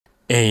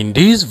In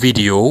this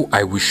video,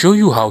 I will show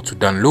you how to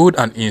download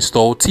and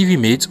install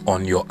TiviMate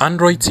on your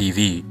Android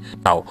TV.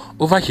 Now,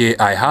 over here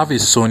I have a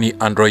Sony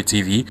Android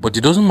TV, but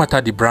it doesn't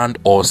matter the brand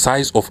or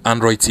size of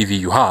Android TV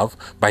you have.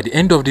 By the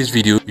end of this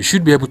video, you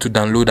should be able to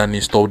download and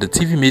install the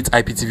TiviMate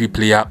IPTV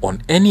player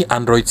on any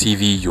Android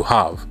TV you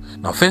have.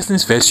 Now, first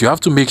things first, you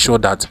have to make sure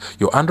that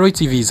your Android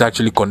TV is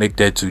actually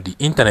connected to the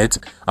internet,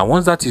 and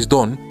once that is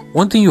done,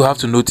 one thing you have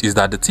to note is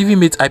that the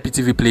TiviMate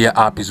IPTV player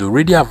app is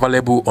already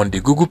available on the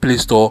Google Play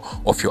Store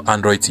of your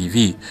Android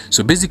TV.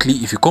 So basically,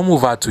 if you come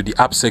over to the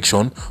app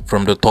section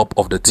from the top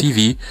of the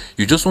TV,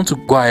 you just want to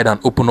go ahead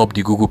and open up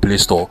the Google Play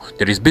Store.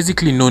 There is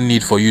basically no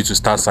need for you to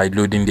start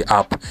sideloading the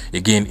app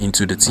again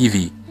into the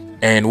TV.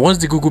 And once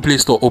the Google Play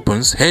Store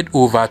opens, head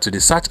over to the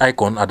search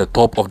icon at the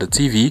top of the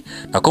TV.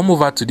 Now come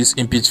over to this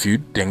input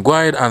field, then go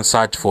ahead and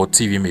search for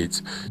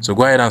TiviMate. So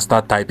go ahead and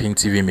start typing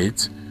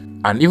TiviMate.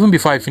 And even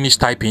before I finish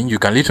typing, you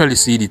can literally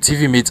see the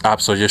TiviMate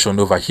app suggestion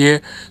over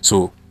here.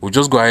 So we'll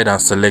just go ahead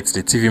and select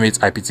the TiviMate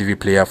IPTV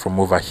player from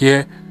over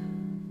here.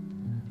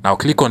 Now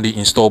click on the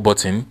install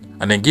button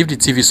and then give the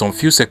TV some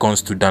few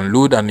seconds to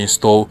download and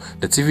install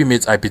the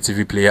TiviMate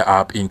IPTV player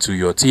app into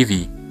your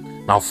TV.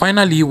 Now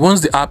finally,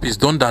 once the app is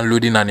done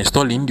downloading and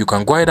installing, you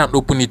can go ahead and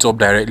open it up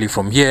directly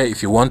from here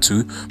if you want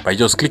to by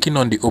just clicking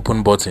on the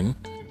open button.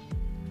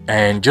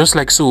 And just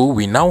like so,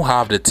 we now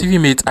have the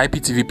TiviMate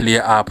IPTV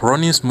player app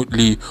running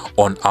smoothly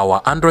on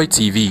our Android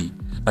TV.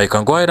 Now you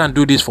can go ahead and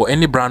do this for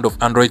any brand of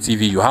Android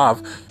TV you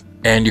have,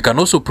 and you can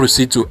also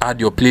proceed to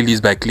add your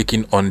playlist by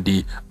clicking on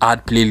the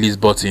add playlist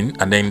button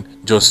and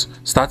then just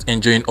start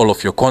enjoying all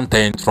of your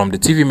content from the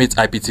TiviMate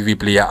IPTV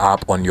player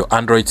app on your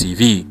Android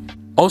TV.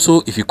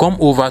 Also, if you come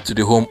over to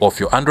the home of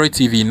your Android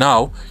TV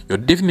now, you're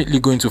definitely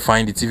going to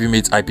find the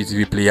TiviMate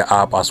IPTV player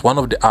app as one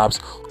of the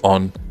apps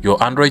on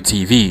your Android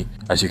TV.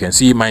 As you can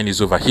see, mine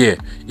is over here.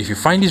 If you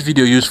find this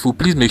video useful,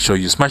 please make sure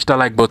you smash that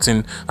like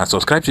button and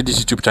subscribe to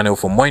this YouTube channel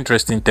for more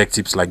interesting tech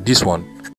tips like this one.